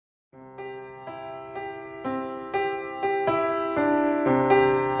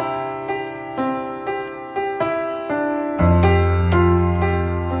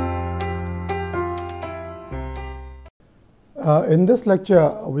In this lecture,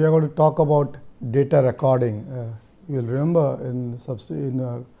 we are going to talk about data recording. You will remember in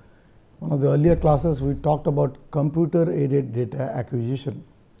one of the earlier classes, we talked about computer-aided data acquisition.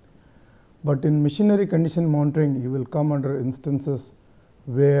 But in machinery condition monitoring, you will come under instances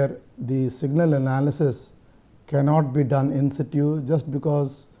where the signal analysis cannot be done in situ just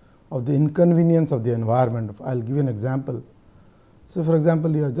because of the inconvenience of the environment. I will give you an example. So, for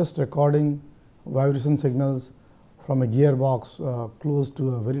example, you are just recording vibration signals from a gearbox close to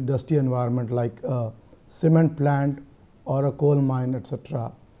a very dusty environment like a cement plant or a coal mine,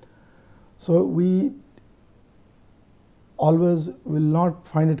 etc. So, we always will not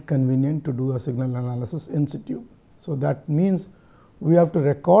find it convenient to do a signal analysis in situ. So, that means we have to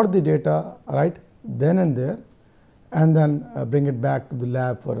record the data right then and there and then bring it back to the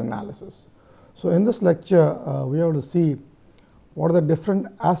lab for analysis. So, in this lecture we have to see what are the different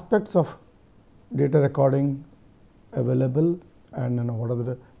aspects of data recording available, and what are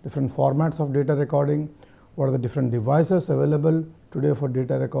the different formats of data recording, what are the different devices available today for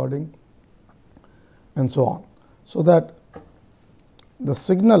data recording, and so on. So, that the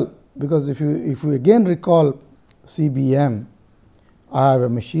signal, because if you again recall CBM, I have a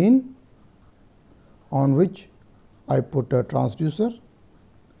machine on which I put a transducer,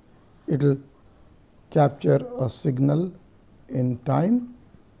 it will capture a signal in time,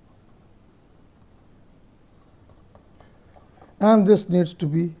 and this needs to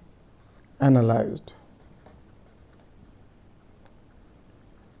be analyzed.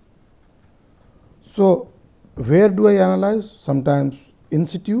 So, where do I analyze? Sometimes in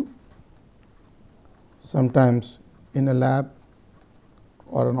situ, sometimes in a lab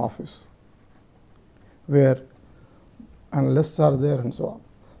or an office, where analysts are there and so on.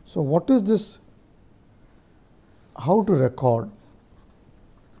 So, what is this? How to record?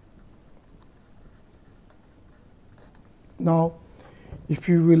 Now, if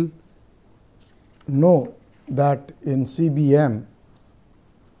you will know that in CBM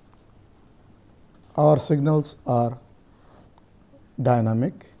our signals are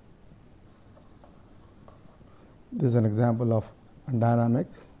dynamic. This is an example of a dynamic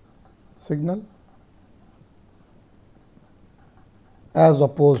signal as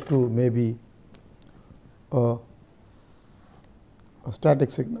opposed to maybe a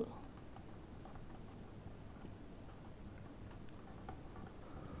static signal.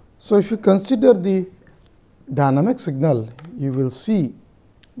 So, if you consider the dynamic signal, you will see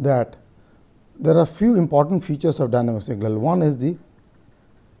that there are few important features of dynamic signal. One is the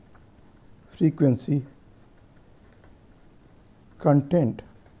frequency content,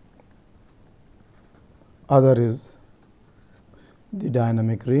 other is the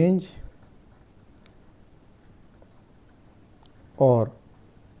dynamic range, or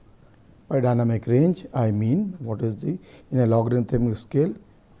by dynamic range I mean what is the, in a logarithmic scale,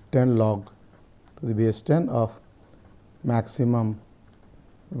 10 log to the base 10 of maximum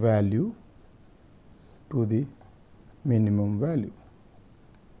value to the minimum value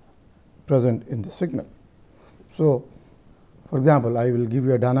present in the signal. So, for example, I will give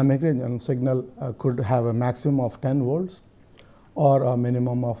you a dynamic range, and signal could have a maximum of 10 volts or a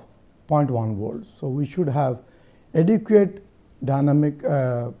minimum of 0.1 volts. So, we should have adequate dynamic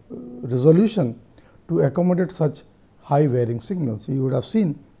resolution to accommodate such high varying signals. You would have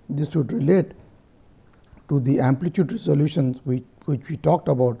seen this would relate to the amplitude resolutions which we talked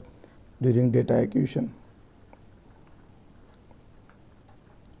about during data acquisition.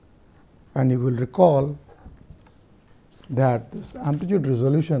 And you will recall that this amplitude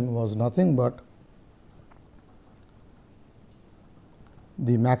resolution was nothing but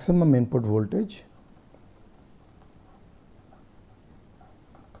the maximum input voltage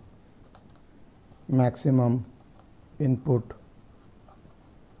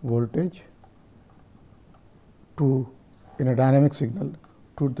to in a dynamic signal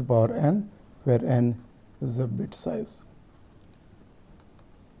to the power n, where n is the bit size.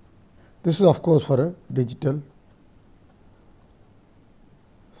 This is of course for a digital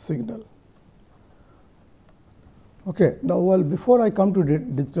signal. Okay. Now, well, before I come to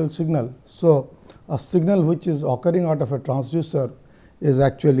digital signal, so a signal which is occurring out of a transducer is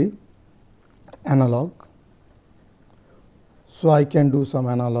actually analog. So, I can do some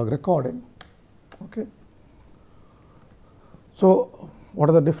analog recording. Okay. So, what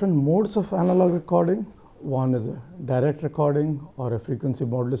are the different modes of analog recording? One is a direct recording, or a frequency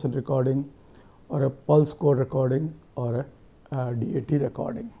modulation recording, or a pulse code recording, or a DAT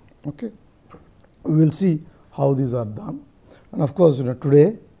recording. Okay. We will see how these are done, and of course,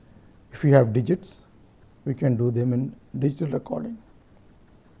 today if we have digits, we can do them in digital recording.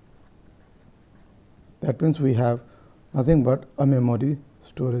 That means we have nothing but a memory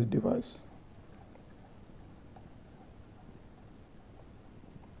storage device.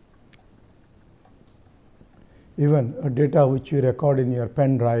 Even a data which you record in your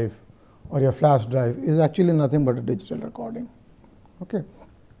pen drive or your flash drive is actually nothing but a digital recording. Okay.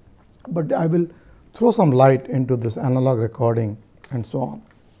 But I will throw some light into this analog recording and so on.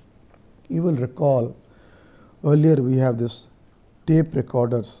 You will recall earlier we have this tape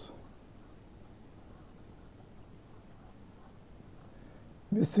recorders.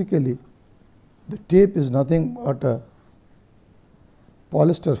 Basically, the tape is nothing but a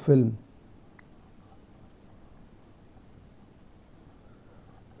polyester film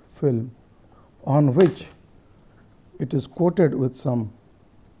on which it is coated with some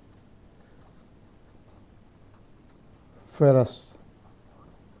ferrous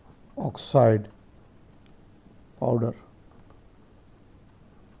oxide powder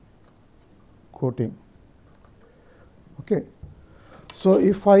coating. Okay. So,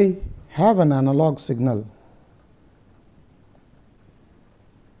 if I have an analog signal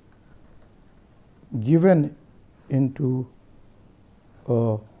given into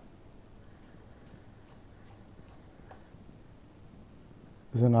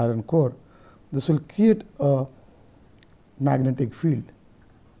is an iron core, this will create a magnetic field.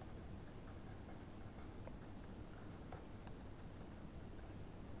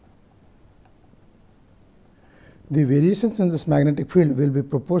 The variations in this magnetic field will be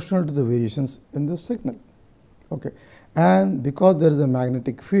proportional to the variations in the signal. Okay. And because there is a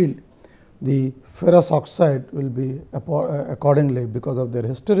magnetic field, the ferrous oxide will be accordingly, because of their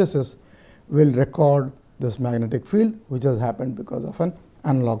hysteresis, will record this magnetic field which has happened because of an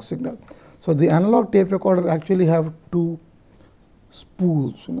analog signal. So, the analog tape recorder actually have two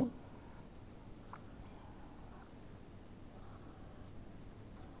spools,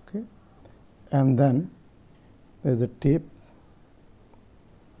 okay, and then there is a tape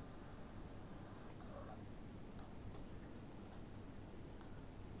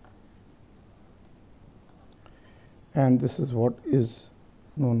and this is what is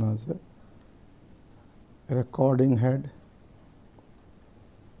known as a recording head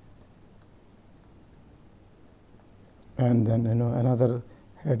and then another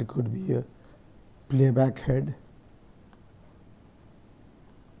head could be a playback head.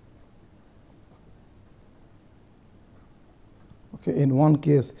 Okay. In one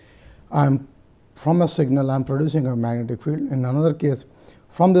case, from a signal I am producing a magnetic field. In another case,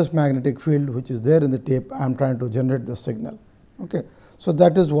 from this magnetic field which is there in the tape, I am trying to generate the signal. Okay. So,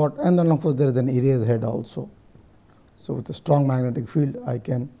 that is what, and then of course, there is an erase head also. So, with a strong magnetic field, I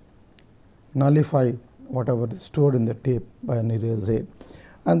can nullify whatever is stored in the tape by an erase head.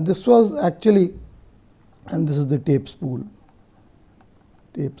 And this was actually, and this is the tape spool,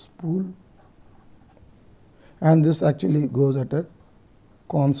 and this actually goes at a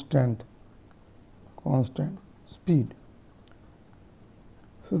constant speed.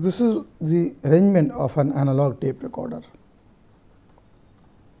 So, this is the arrangement of an analog tape recorder.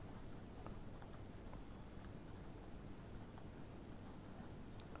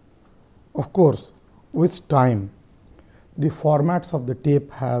 Of course, with time the formats of the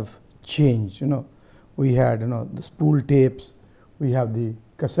tape have changed. We had the spool tapes, we have the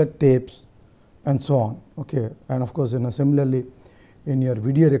cassette tapes and so on. Okay. And of course, similarly in your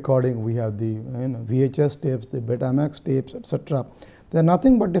video recording we have the VHS tapes, the Betamax tapes, etc. They are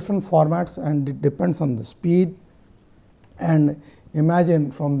nothing but different formats, and it depends on the speed. And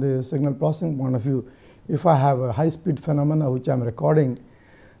imagine from the signal processing point of view, if I have a high speed phenomena which I am recording,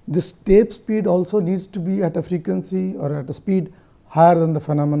 this tape speed also needs to be at a frequency or at a speed higher than the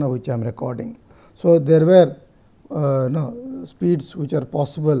phenomena which I am recording. So, there were speeds which are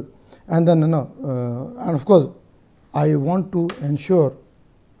possible, and then and of course, I want to ensure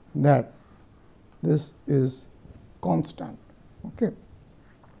that this is constant. Okay.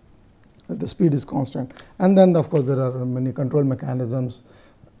 The speed is constant, and then of course, there are many control mechanisms,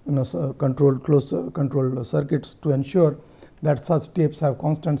 closed control circuits to ensure that such tapes have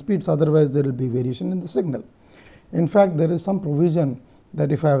constant speeds, otherwise there will be variation in the signal. In fact, there is some provision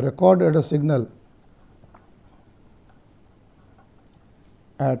that if I have recorded a signal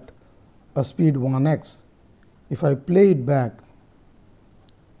at a speed 1x, if I play it back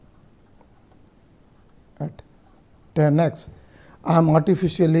at 10x, I am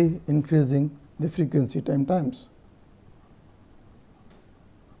artificially increasing the frequency times.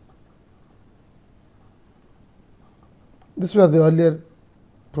 This was the earlier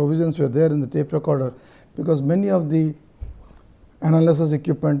provisions were there in the tape recorder, because many of the analysis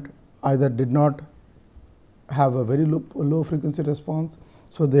equipment either did not have a very low frequency response.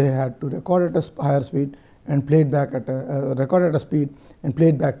 So, they had to record at a higher speed, and play it back at record at a speed and play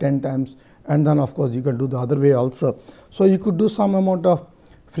it back 10 times, and then of course you can do the other way also. So you could do some amount of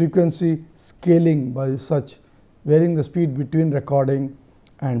frequency scaling by such varying the speed between recording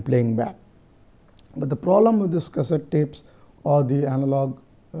and playing back. But the problem with this cassette tapes or the analog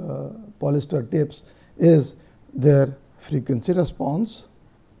polyester tapes is their frequency response.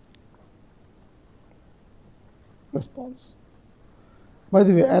 By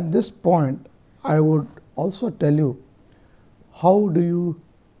the way, at this point I would also tell you how do you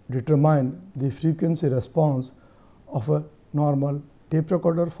determine the frequency response of a normal tape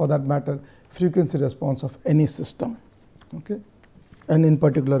recorder, for that matter frequency response of any system, okay, and in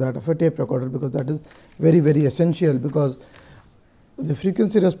particular that of a tape recorder, because that is very essential, because the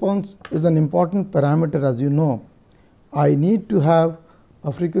frequency response is an important parameter. As you know, I need to have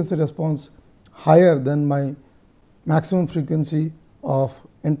a frequency response higher than my maximum frequency of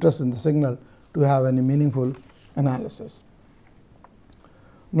interest in the signal to have any meaningful analysis.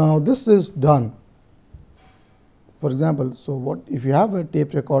 Now, this is done, for example, so what if you have a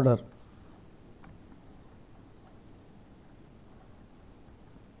tape recorder,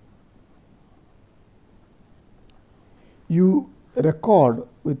 you record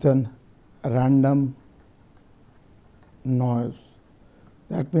with a random noise.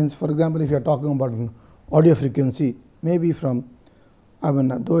 That means, for example, if you are talking about an audio frequency, maybe from,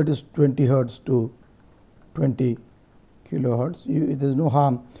 though it is 20 hertz to 20 kilohertz, there is no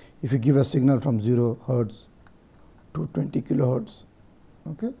harm if you give a signal from 0 hertz to 20 kilohertz.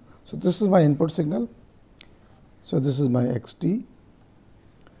 Okay. So, this is my input signal. So, this is my xt.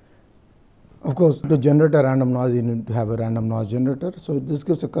 Of course, to generate a random noise, you need to have a random noise generator. So, this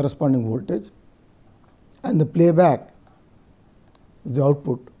gives a corresponding voltage, and the playback is the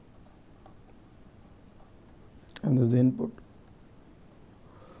output and this is the input.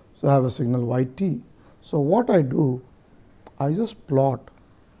 So, I have a signal y t. So, what I do, I just plot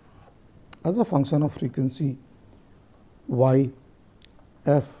as a function of frequency y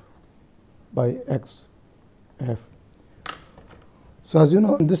f by x f. So, as you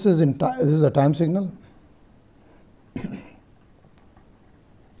know, this is a time signal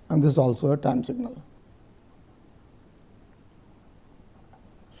and this is also a time signal.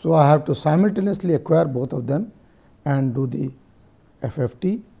 So, I have to simultaneously acquire both of them and do the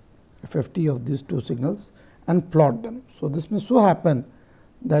FFT of these two signals and plot them. So, this may so happen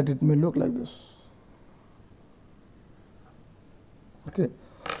that it may look like this. Okay.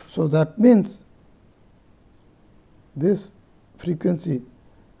 So, that means this frequency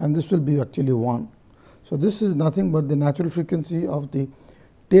and this will be actually 1. So, this is nothing but the natural frequency of the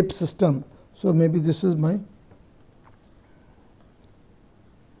tape system. So, maybe this is my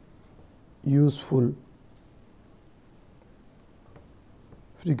useful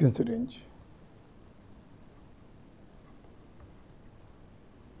frequency range.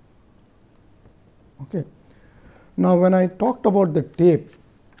 Okay. Now, when I talked about the tape,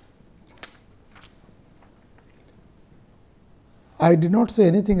 I did not say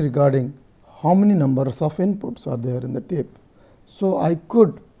anything regarding how many numbers of inputs are there in the tape. So, I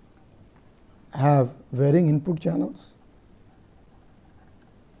could have varying input channels.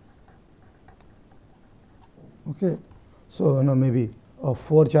 Okay. So, maybe a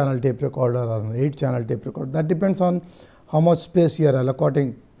 4-channel tape recorder or an 8-channel tape recorder, that depends on how much space you are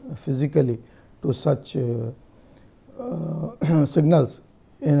allocating physically to such signals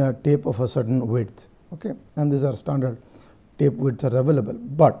in a tape of a certain width. Okay. And these are standard tape widths are available.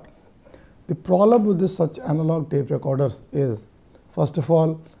 But the problem with this such analog tape recorders is, first of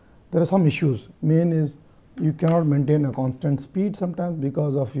all, there are some issues. Main is you cannot maintain a constant speed sometimes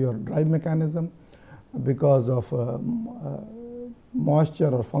because of your drive mechanism, because of moisture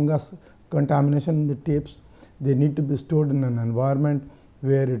or fungus contamination in the tapes. They need to be stored in an environment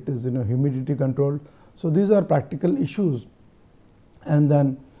where it is humidity controlled. So, these are practical issues, and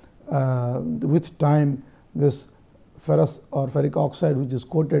then with time this ferrous or ferric oxide which is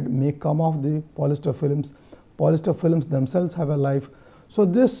coated may come off the polyester films. Polyester films themselves have a life. So,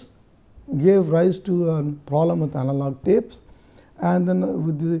 this gave rise to a problem with analog tapes, and then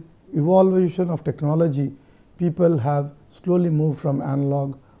with the evolution of technology, people have slowly moved from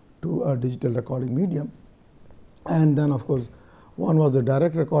analog to a digital recording medium. And then of course, one was the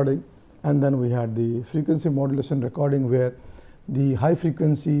direct recording, and then we had the frequency modulation recording, where the high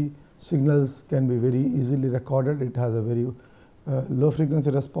frequency signals can be very easily recorded. It has a very low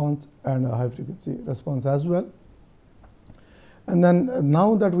frequency response and a high frequency response as well. And then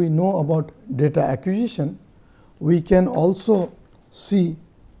now that we know about data acquisition, we can also see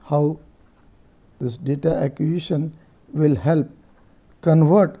how this data acquisition will help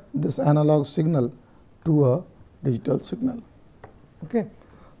convert this analog signal to a digital signal. Okay.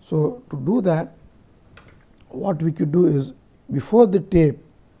 So, to do that, what we could do is, before the tape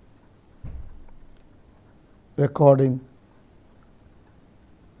recording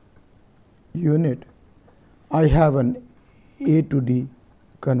unit, I have an A to D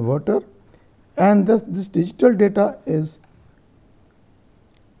converter, and this digital data is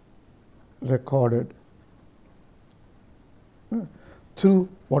recorded through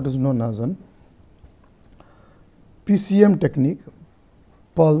what is known as an PCM technique,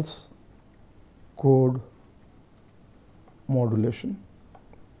 pulse code modulation,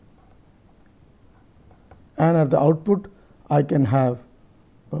 and at the output I can have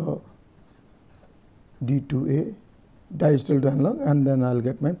D2A digital to analog, and then I will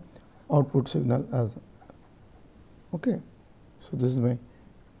get my output signal as okay. So, this is my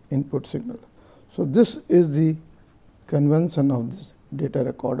input signal. So, this is the convention of this data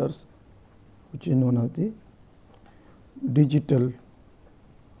recorders, which is known as the digital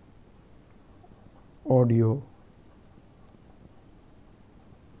audio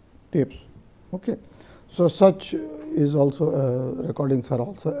tapes. Okay. So, such is also recordings are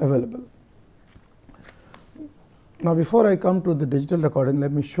also available. Now, before I come to the digital recording,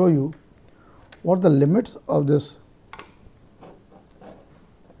 let me show you what the limits of this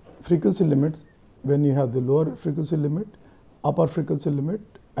frequency limits when you have the lower frequency limit, upper frequency limit,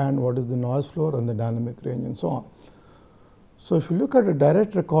 and what is the noise floor and the dynamic range and so on. So, if you look at a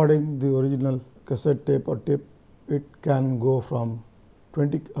direct recording, the original cassette tape or tape, it can go from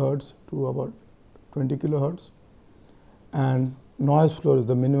 20 hertz to about 20 kilohertz, and noise floor is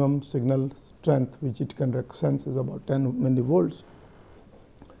the minimum signal strength which it can sense is about 10 millivolts.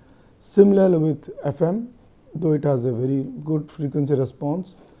 Similarly, with FM, though it has a very good frequency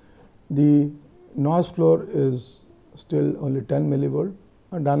response, the noise floor is still only 10 millivolt,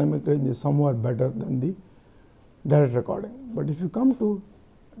 and dynamic range is somewhat better than the direct recording. But if you come to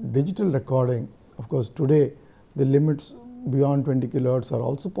digital recording, of course, today the limits beyond 20 kilohertz are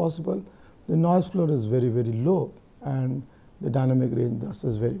also possible. The noise floor is very, very low, and the dynamic range thus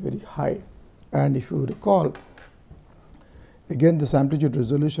is very, very high. And if you recall, again this amplitude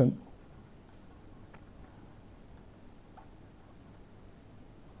resolution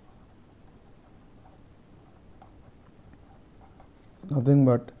nothing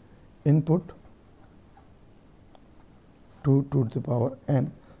but input 2 to the power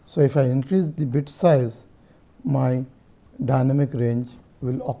n. So, if I increase the bit size, my dynamic range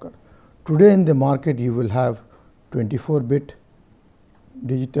will occur. Today in the market, you will have 24-bit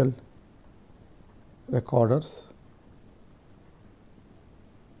digital recorders,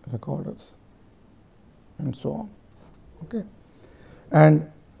 and so on. Okay.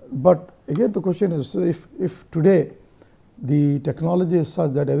 And but again the question is, so if today the technology is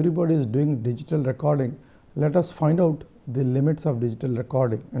such that everybody is doing digital recording, let us find out the limits of digital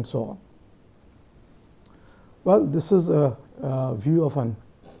recording and so on. Well, this is a view of an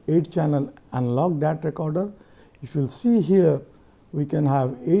 8-channel analog DAT recorder. If you will see here, we can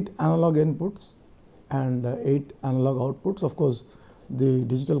have 8 analog inputs and 8 analog outputs. Of course, the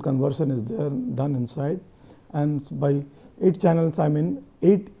digital conversion is there done inside, and by 8 channels, I mean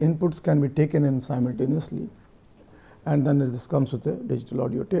 8 inputs can be taken in simultaneously, and then this comes with a digital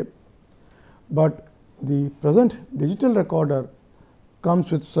audio tape. But the present digital recorder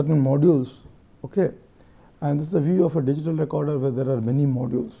comes with certain modules, okay, and this is a view of a digital recorder where there are many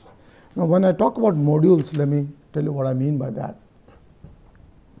modules. Now, when I talk about modules, let me tell you what I mean by that.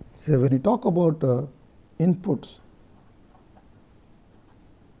 So, when you talk about inputs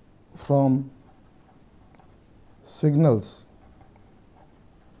from signals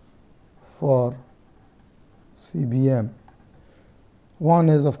for CBM, one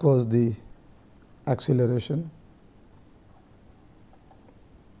is of course the acceleration,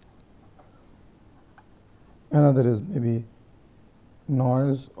 another is maybe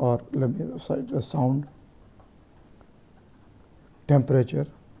noise, or let me cite a sound, temperature,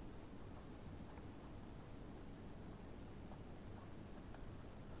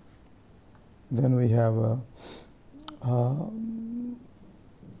 then we have a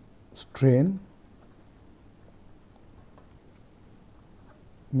strain,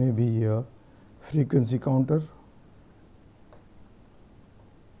 maybe a frequency counter,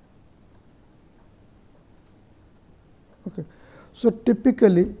 okay. So,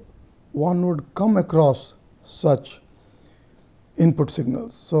 typically one would come across such input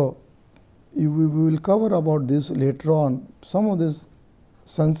signals. So, we will cover about this later on. Some of these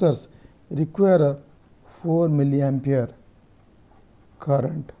sensors require a 4 milliampere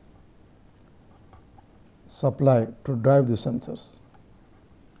current supply to drive the sensors,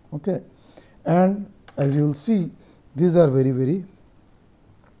 okay. And as you will see, these are very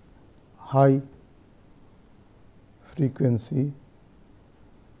high frequency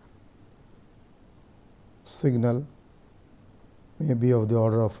signal, maybe of the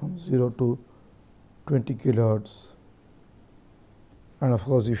order of from 0 to 20 kilohertz, and of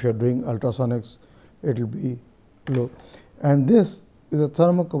course, if you are doing ultrasonics, it will be low. And this is a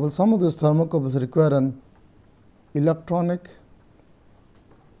thermocouple. Some of these thermocouples require an electronic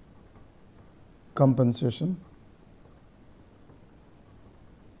compensation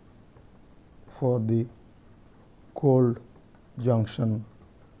for the cold junction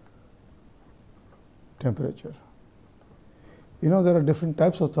temperature. You know, there are different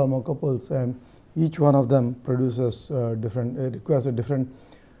types of thermocouples, and each one of them produces requires a different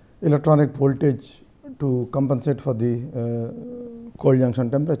electronic voltage to compensate for the cold junction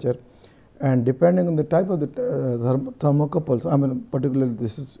temperature. And depending on the type of the thermocouples, I mean particularly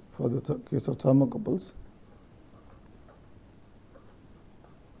this is for the case of thermocouples,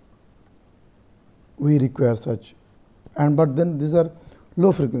 we require such, and but then these are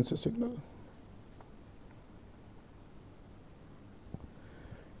low frequency signal.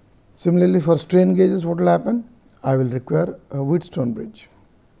 Similarly, for strain gauges, what will happen? I will require a Wheatstone bridge.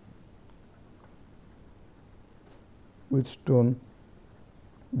 Wheatstone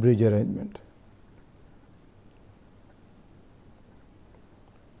bridge arrangement.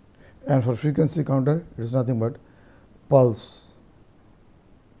 And for frequency counter, it is nothing but pulse,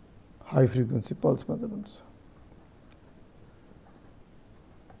 high frequency pulse measurements.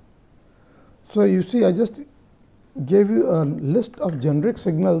 So, you see, I just gave you a list of generic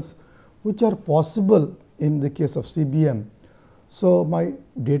signals which are possible in the case of CBM. So, my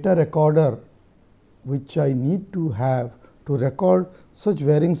data recorder which I need to have to record such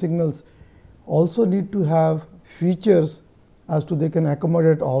varying signals also need to have features as to they can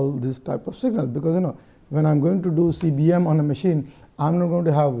accommodate all this type of signals, because you know, when I am going to do CBM on a machine, I am not going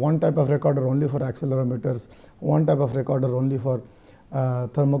to have one type of recorder only for accelerometers, one type of recorder only for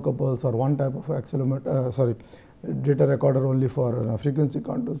thermocouples, or one type of accelerometer data recorder only for frequency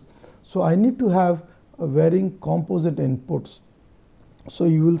counters. So, I need to have varying composite inputs. So,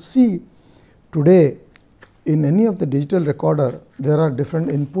 you will see today in any of the digital recorder, there are different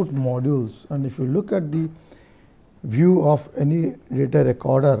input modules, and if you look at the view of any data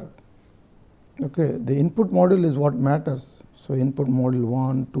recorder, okay, the input module is what matters. So, input module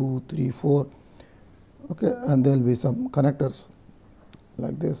 1, 2, 3, 4, okay, and there will be some connectors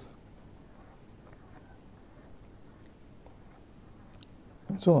like this.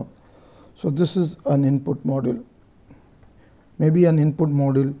 So, this is an input module, maybe an input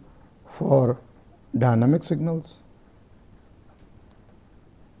module for dynamic signals,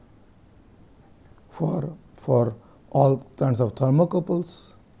 for all kinds of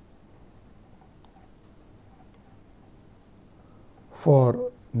thermocouples,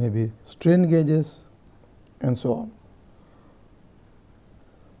 for maybe strain gauges, and so on.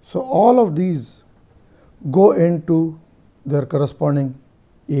 So, all of these go into their corresponding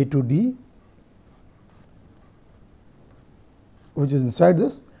A to D, which is inside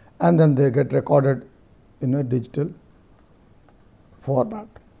this, and then they get recorded in a digital format.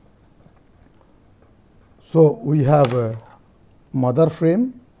 So, we have a mother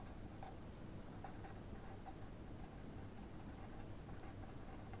frame,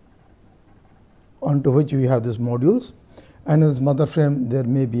 onto which we have these modules, and in this mother frame there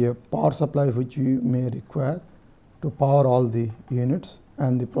may be a power supply which you may require to power all the units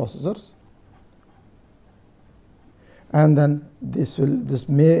and the processors. And then this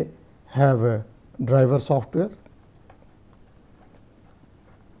may have a driver software,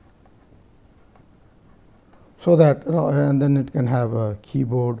 so that and then it can have a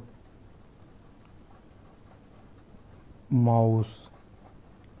keyboard, mouse,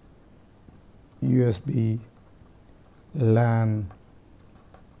 USB, LAN,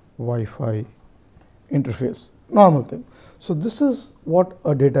 Wi-Fi interface, normal thing. So, this is what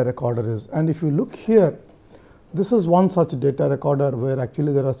a data recorder is, and if you look here, this is one such data recorder where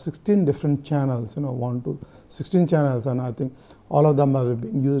actually there are 16 different channels, 1 to 16 channels, and I think all of them are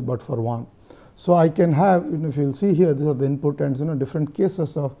being used but for one. So, I can have, if you will see here, these are the input, and different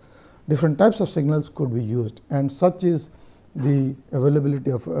cases of different types of signals could be used, and such is the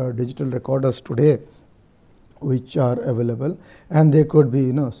availability of digital recorders today which are available, and they could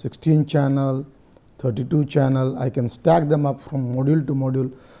be 16 channel, 32 channel. I can stack them up from module to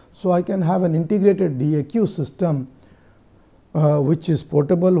module. So, I can have an integrated DAQ system which is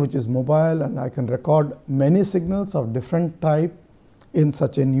portable, which is mobile, and I can record many signals of different type in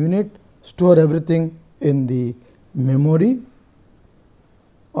such an unit, store everything in the memory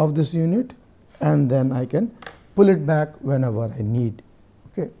of this unit, and then I can pull it back whenever I need.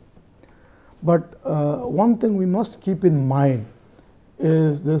 Okay. But one thing we must keep in mind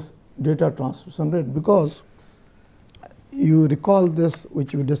is this data transmission rate, because you recall this,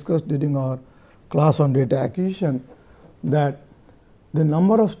 which we discussed during our class on data acquisition, that the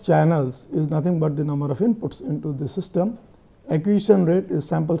number of channels is nothing but the number of inputs into the system. Acquisition rate is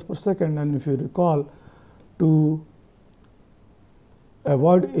samples per second, and if you recall, to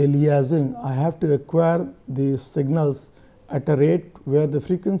avoid aliasing, I have to acquire the signals at a rate where the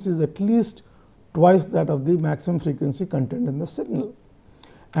frequency is at least twice that of the maximum frequency contained in the signal.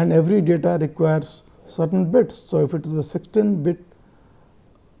 And every data requires certain bits. So, if it is a 16-bit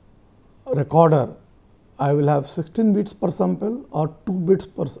recorder, I will have 16 bits per sample or 2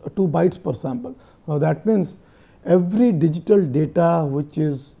 bytes per sample. So, that means every digital data which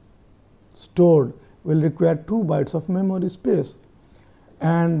is stored will require 2 bytes of memory space.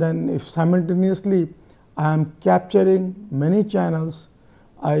 And then if simultaneously I am capturing many channels,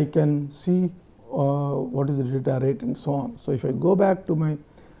 I can see what is the data rate and so on. So, if I go back to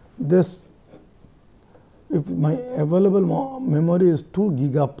this, if my available memory is 2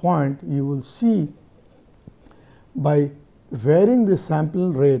 gigapoint, you will see by varying the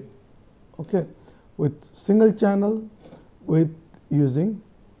sample rate, okay, with single channel, with using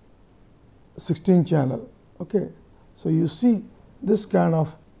 16 channel. Okay. So, you see this kind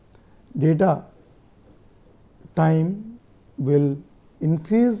of data time will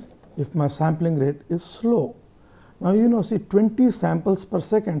increase if my sampling rate is slow. Now, see 20 samples per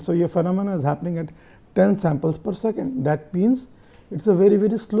second. So, your phenomena is happening at 10 samples per second. That means it is a very,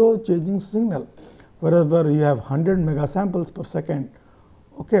 very slow changing signal. Wherever you have 100 mega samples per second,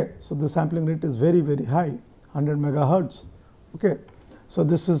 okay, so the sampling rate is very, very high, 100 megahertz. Okay. So,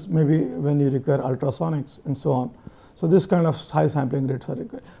 this is maybe when you require ultrasonics and so on. So, this kind of high sampling rates are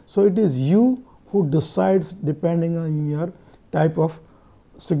required. So, it is you who decides depending on your type of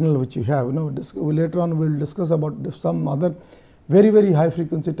signal which you have. Later on we will discuss about some other very, very high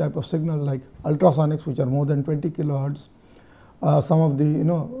frequency type of signal like ultrasonics, which are more than 20 kilohertz. Some of the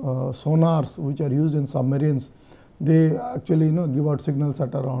sonars which are used in submarines, they actually give out signals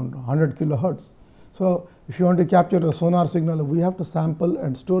at around 100 kilohertz. So, if you want to capture a sonar signal, we have to sample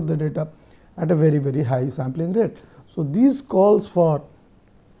and store the data at a very, very high sampling rate. So, these calls for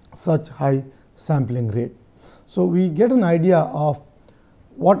such high sampling rate. So, we get an idea of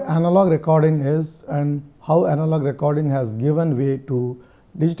what analog recording is and how analog recording has given way to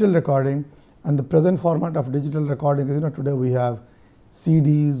digital recording, and the present format of digital recording is, today we have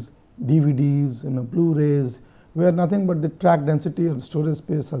CDs, DVDs, Blu-rays, where nothing but the track density and storage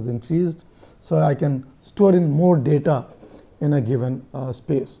space has increased. So, I can store in more data in a given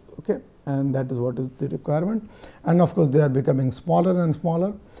space, okay, and that is what is the requirement. And of course, they are becoming smaller and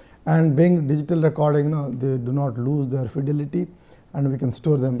smaller, and being digital recording, they do not lose their fidelity, and we can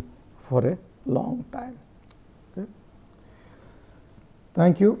store them for a long time. Okay.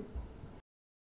 Thank you.